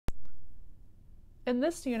In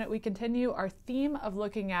this unit, we continue our theme of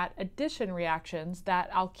looking at addition reactions that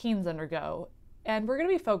alkenes undergo. And we're going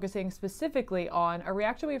to be focusing specifically on a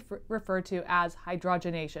reaction we refer to as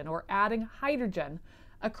hydrogenation, or adding hydrogen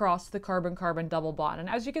across the carbon-carbon double bond. And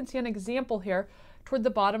as you can see an example here toward the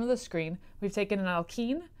bottom of the screen, we've taken an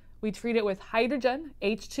alkene, we treat it with hydrogen,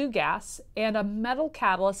 H2 gas, and a metal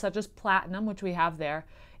catalyst such as platinum, which we have there.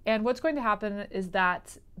 And what's going to happen is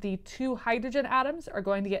that the two hydrogen atoms are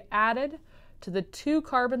going to get added to the two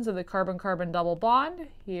carbons of the carbon-carbon double bond,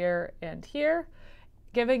 here and here,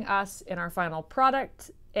 giving us, in our final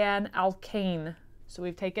product, an alkane. So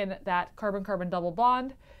we've taken that carbon-carbon double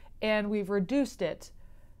bond and we've reduced it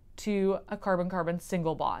to a carbon-carbon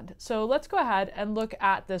single bond. So let's go ahead and look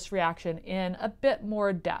at this reaction in a bit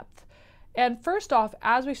more depth. And first off,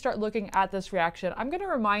 as we start looking at this reaction, I'm going to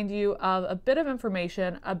remind you of a bit of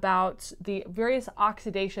information about the various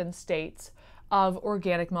oxidation states of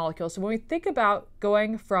organic molecules. So when we think about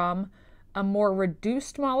going from a more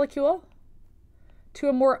reduced molecule to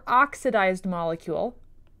a more oxidized molecule,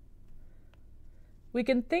 we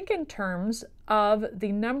can think in terms of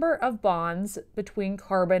the number of bonds between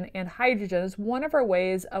carbon and hydrogen as one of our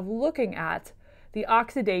ways of looking at the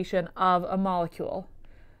oxidation of a molecule.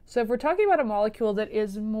 So if we're talking about a molecule that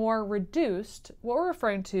is more reduced, what we're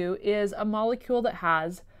referring to is a molecule that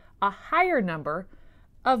has a higher number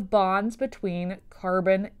of bonds between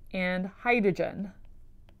carbon and hydrogen.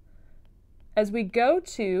 As we go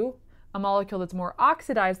to a molecule that's more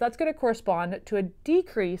oxidized, that's going to correspond to a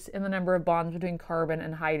decrease in the number of bonds between carbon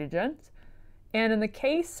and hydrogen. And in the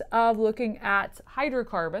case of looking at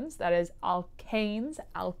hydrocarbons, that is alkanes,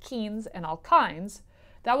 alkenes, and alkynes,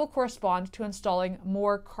 that will correspond to installing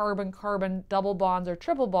more carbon-carbon double bonds or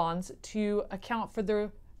triple bonds to account for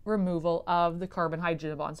the removal of the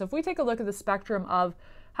carbon-hydrogen bond. So if we take a look at the spectrum of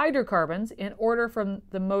hydrocarbons in order from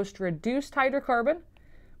the most reduced hydrocarbon,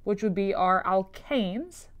 which would be our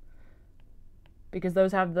alkanes, because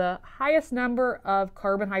those have the highest number of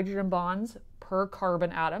carbon-hydrogen bonds per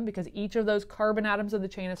carbon atom, because each of those carbon atoms of the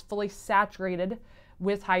chain is fully saturated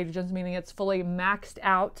with hydrogens, meaning it's fully maxed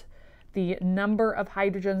out the number of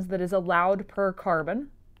hydrogens that is allowed per carbon.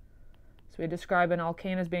 So we describe an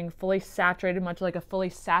alkane as being fully saturated, much like a fully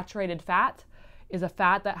saturated fat is a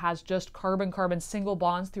fat that has just carbon-carbon single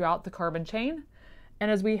bonds throughout the carbon chain. And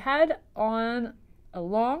as we head on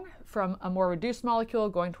along from a more reduced molecule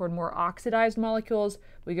going toward more oxidized molecules,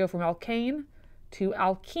 we go from alkane to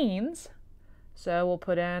alkenes. So we'll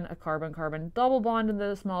put in a carbon-carbon double bond into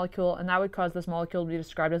this molecule, and that would cause this molecule to be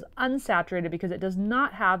described as unsaturated because it does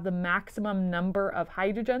not have the maximum number of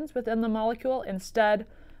hydrogens within the molecule. Instead,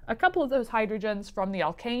 a couple of those hydrogens from the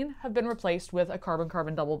alkane have been replaced with a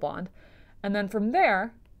carbon-carbon double bond. And then from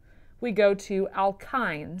there, we go to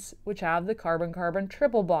alkynes, which have the carbon-carbon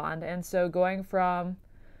triple bond. And so going from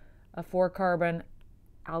a 4-carbon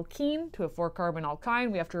alkene to a 4-carbon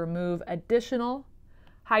alkyne, we have to remove additional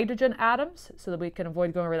hydrogen atoms so that we can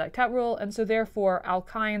avoid going over that Lactet rule. And so therefore,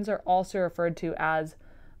 alkynes are also referred to as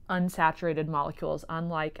unsaturated molecules,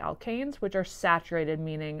 unlike alkanes, which are saturated,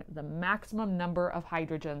 meaning the maximum number of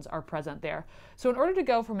hydrogens are present there. So in order to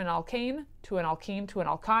go from an alkane to an alkene to an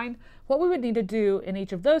alkyne, what we would need to do in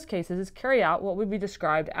each of those cases is carry out what would be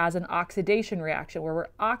described as an oxidation reaction, where we're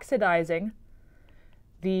oxidizing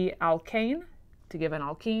the alkane to give an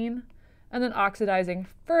alkene, and then oxidizing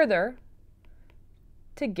further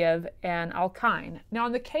to give an alkyne. Now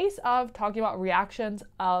in the case of talking about reactions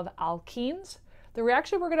of alkenes, the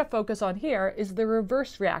reaction we're going to focus on here is the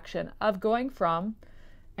reverse reaction of going from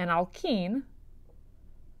an alkene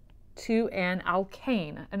to an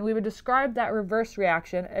alkane. And we would describe that reverse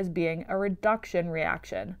reaction as being a reduction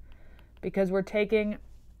reaction, because we're taking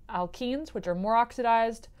alkenes, which are more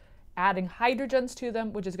oxidized, adding hydrogens to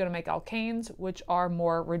them, which is going to make alkanes, which are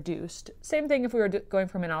more reduced. Same thing if we were going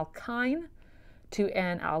from an alkyne to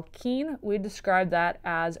an alkene, we describe that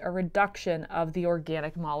as a reduction of the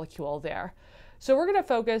organic molecule there. So we're going to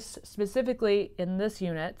focus specifically in this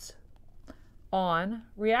unit on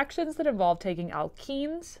reactions that involve taking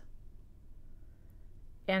alkenes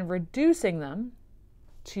and reducing them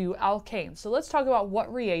to alkanes. So let's talk about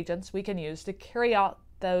what reagents we can use to carry out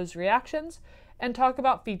those reactions and talk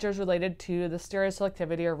about features related to the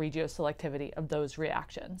stereoselectivity or regioselectivity of those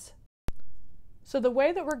reactions. So the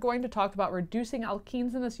way that we're going to talk about reducing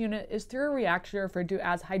alkenes in this unit is through a reaction referred to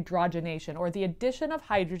as hydrogenation, or the addition of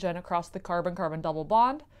hydrogen across the carbon-carbon double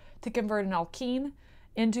bond to convert an alkene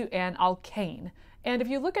into an alkane. And if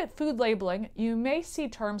you look at food labeling, you may see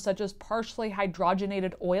terms such as partially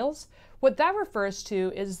hydrogenated oils. What that refers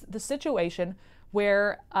to is the situation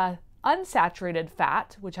where a unsaturated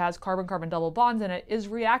fat, which has carbon-carbon double bonds in it, is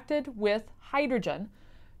reacted with hydrogen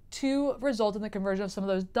to result in the conversion of some of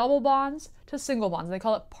those double bonds to single bonds. And they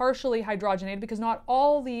call it partially hydrogenated because not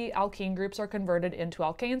all the alkene groups are converted into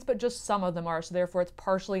alkanes, but just some of them are. So therefore it's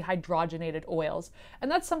partially hydrogenated oils.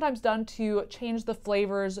 And that's sometimes done to change the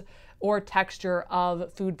flavors or texture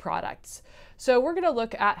of food products. So we're going to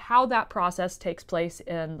look at how that process takes place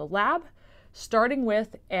in the lab, starting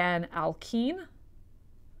with an alkene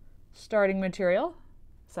starting material,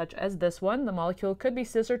 such as this one. The molecule could be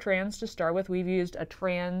cis or trans to start with. We've used a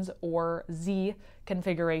trans or Z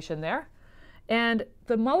configuration there. And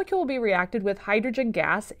the molecule will be reacted with hydrogen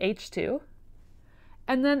gas, H2.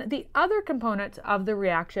 And then the other component of the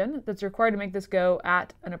reaction that's required to make this go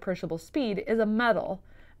at an appreciable speed is a metal.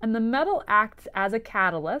 And the metal acts as a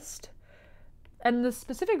catalyst. And the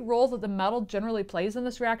specific role that the metal generally plays in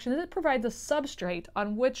this reaction is it provides a substrate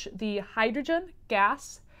on which the hydrogen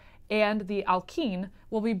gas and the alkene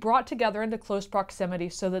will be brought together into close proximity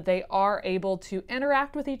so that they are able to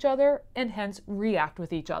interact with each other and hence react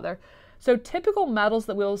with each other. So typical metals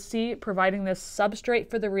that we'll see providing this substrate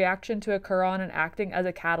for the reaction to occur on and acting as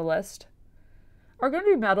a catalyst are going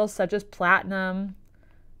to be metals such as platinum,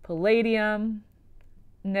 palladium,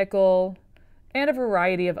 nickel, and a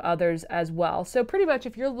variety of others as well. So pretty much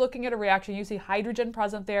if you're looking at a reaction, you see hydrogen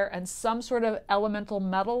present there and some sort of elemental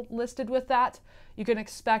metal listed with that, you can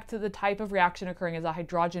expect the type of reaction occurring as a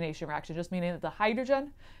hydrogenation reaction, just meaning that the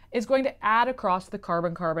hydrogen is going to add across the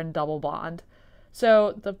carbon-carbon double bond.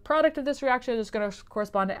 So the product of this reaction is going to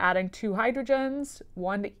correspond to adding 2 hydrogens,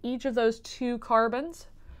 1 to each of those 2 carbons.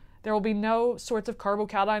 There will be no sorts of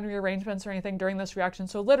carbocation rearrangements or anything during this reaction.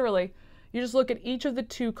 So literally, you just look at each of the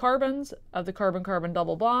 2 carbons of the carbon-carbon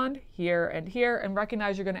double bond here, and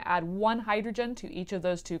recognize you're going to add 1 hydrogen to each of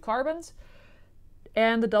those 2 carbons.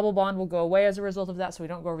 And the double bond will go away as a result of that, so we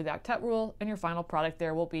don't go over the octet rule, and your final product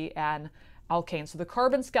there will be an alkane. So the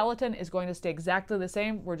carbon skeleton is going to stay exactly the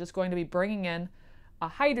same. We're just going to be bringing in a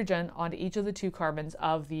hydrogen onto each of the 2 carbons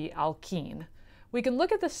of the alkene. We can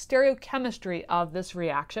look at the stereochemistry of this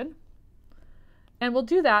reaction, and we'll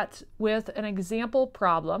do that with an example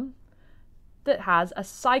problem that has a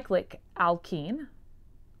cyclic alkene.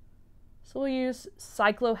 So we'll use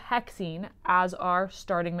cyclohexene as our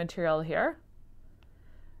starting material here.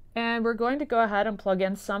 And we're going to go ahead and plug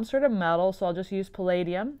in some sort of metal, so I'll just use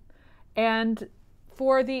palladium. And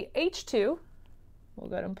for the H2, we'll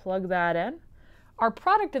go ahead and plug that in. Our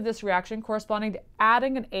product of this reaction, corresponding to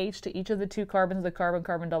adding an H to each of the 2 carbons of the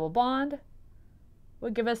carbon-carbon double bond,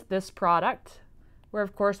 will give us this product, where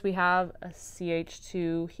of course we have a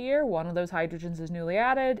CH2 here, one of those hydrogens is newly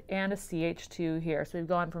added, and a CH2 here. So we've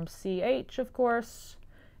gone from CH, of course,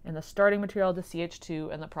 in the starting material to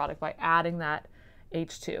CH2 in the product by adding that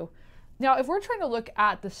H2. Now, if we're trying to look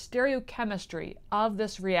at the stereochemistry of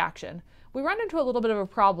this reaction, we run into a little bit of a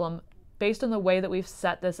problem based on the way that we've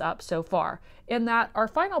set this up so far, in that our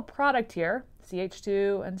final product here,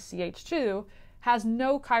 CH2 and CH2, has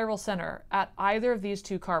no chiral center at either of these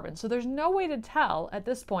 2 carbons. So there's no way to tell at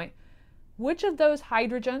this point which of those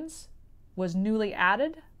hydrogens was newly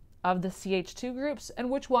added of the CH2 groups and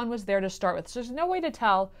which one was there to start with. So there's no way to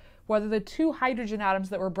tell whether the 2 hydrogen atoms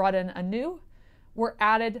that were brought in anew were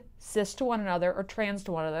added cis to one another or trans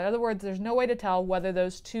to one another. In other words, there's no way to tell whether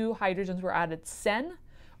those 2 hydrogens were added sen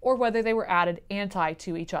or whether they were added anti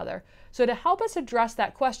to each other. So to help us address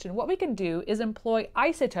that question, what we can do is employ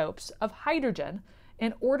isotopes of hydrogen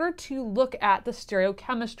in order to look at the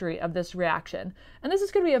stereochemistry of this reaction. And this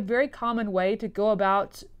is going to be a very common way to go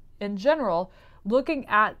about, in general, looking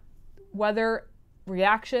at whether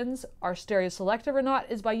reactions are stereoselective or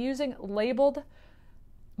not, is by using labeled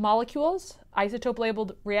molecules, isotope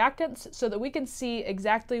labeled reactants, so that we can see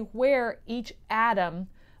exactly where each atom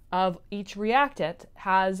of each reactant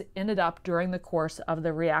has ended up during the course of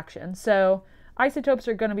the reaction. So isotopes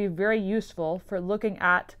are going to be very useful for looking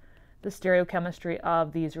at the stereochemistry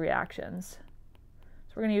of these reactions.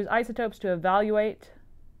 So we're going to use isotopes to evaluate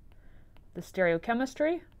the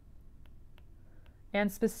stereochemistry,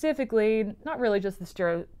 and specifically, not really just the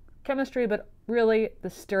stereochemistry, but really the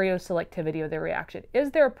stereoselectivity of the reaction.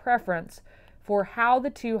 Is there a preference for how the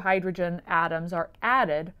 2 hydrogen atoms are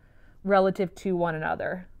added relative to one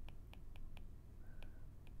another?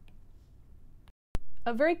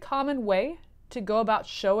 A very common way to go about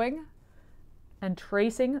showing and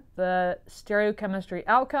tracing the stereochemistry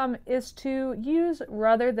outcome is to use,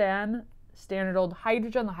 rather than standard old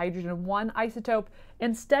hydrogen, the hydrogen 1 isotope,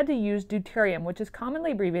 instead to use deuterium, which is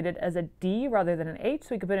commonly abbreviated as a D rather than an H,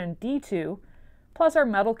 so we could put in D2 plus our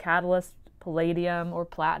metal catalyst, palladium or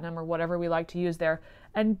platinum or whatever we like to use there.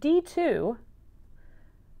 And D2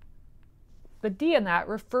 the D in that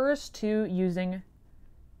refers to using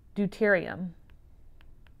deuterium.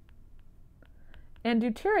 And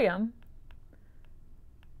deuterium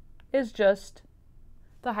is just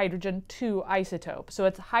the hydrogen 2 isotope. So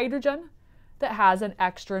it's hydrogen that has an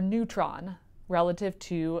extra neutron relative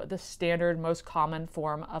to the standard, most common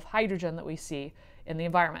form of hydrogen that we see in the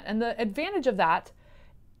environment. And the advantage of that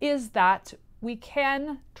is that we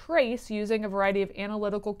can trace, using a variety of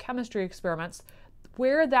analytical chemistry experiments,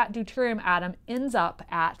 where that deuterium atom ends up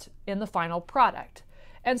at in the final product.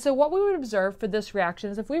 And so what we would observe for this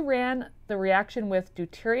reaction is if we ran the reaction with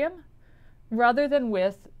deuterium rather than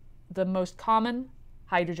with the most common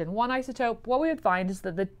hydrogen 1 isotope, what we would find is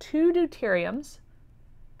that the two deuteriums,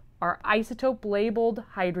 our isotope labeled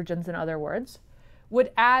hydrogens in other words,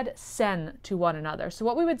 would add sen to one another. So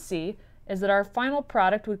what we would see is that our final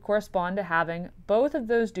product would correspond to having both of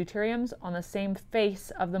those deuteriums on the same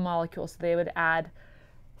face of the molecule. So they would add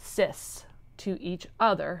cis to each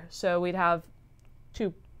other. So we'd have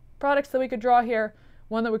two products that we could draw here,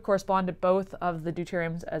 one that would correspond to both of the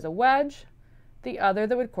deuteriums as a wedge, the other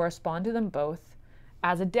that would correspond to them both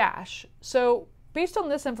as a dash. So based on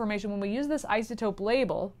this information, when we use this isotope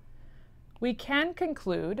label, we can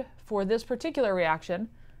conclude for this particular reaction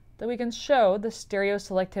that we can show the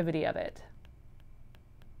stereoselectivity of it.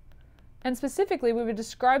 And specifically, we would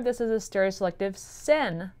describe this as a stereoselective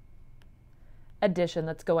sen addition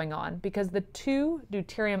that's going on because the two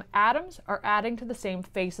deuterium atoms are adding to the same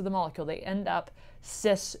face of the molecule. They end up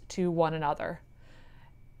cis to one another.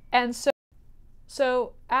 And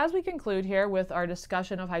so as we conclude here with our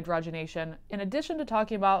discussion of hydrogenation, in addition to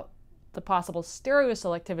talking about the possible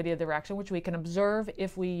stereoselectivity of the reaction, which we can observe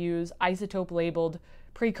if we use isotope-labeled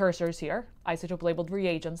precursors here, isotope-labeled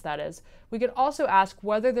reagents that is, we could also ask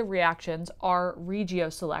whether the reactions are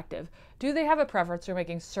regioselective. Do they have a preference for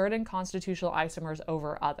making certain constitutional isomers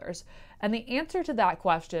over others? And the answer to that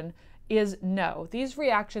question is no. These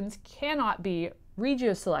reactions cannot be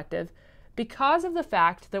regioselective because of the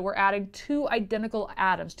fact that we're adding two identical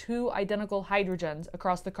atoms, two identical hydrogens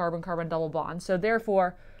across the carbon-carbon double bond. So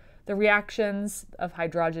therefore, the reactions of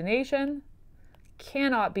hydrogenation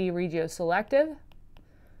cannot be regioselective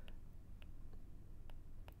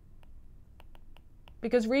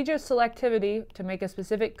because regioselectivity, to make a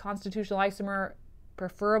specific constitutional isomer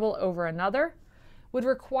preferable over another, would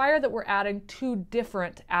require that we're adding two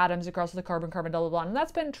different atoms across the carbon-carbon double bond. And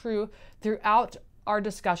that's been true throughout our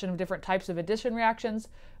discussion of different types of addition reactions.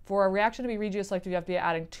 For a reaction to be regioselective, you have to be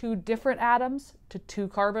adding two different atoms to two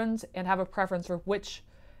carbons and have a preference for which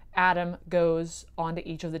atom goes onto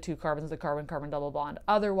each of the two carbons of the carbon-carbon double bond.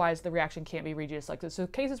 Otherwise, the reaction can't be regioselective. So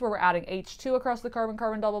cases where we're adding H2 across the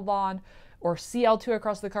carbon-carbon double bond or Cl2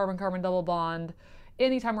 across the carbon-carbon double bond,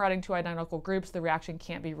 anytime we're adding two identical groups, the reaction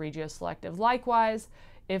can't be regioselective. Likewise,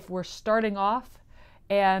 if we're starting off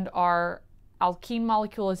and our alkene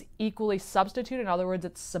molecule is equally substituted, in other words,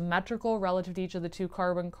 it's symmetrical relative to each of the two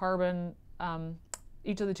carbon-carbon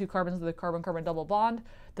each of the two carbons of the carbon-carbon double bond,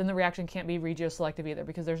 then the reaction can't be regioselective either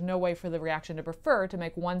because there's no way for the reaction to prefer to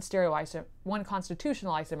make one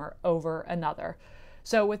constitutional isomer over another.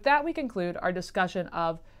 So with that, we conclude our discussion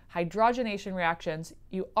of hydrogenation reactions.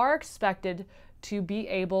 You are expected to be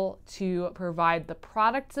able to provide the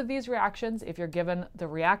products of these reactions if you're given the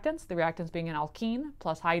reactants being an alkene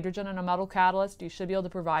plus hydrogen and a metal catalyst. You should be able to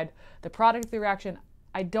provide the product of the reaction.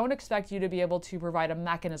 I don't expect you to be able to provide a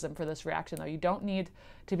mechanism for this reaction, though. You don't need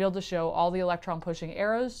to be able to show all the electron pushing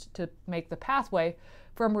arrows to make the pathway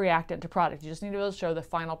from reactant to product. You just need to be able to show the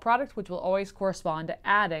final product, which will always correspond to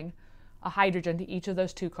adding a hydrogen to each of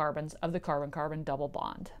those two carbons of the carbon-carbon double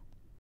bond.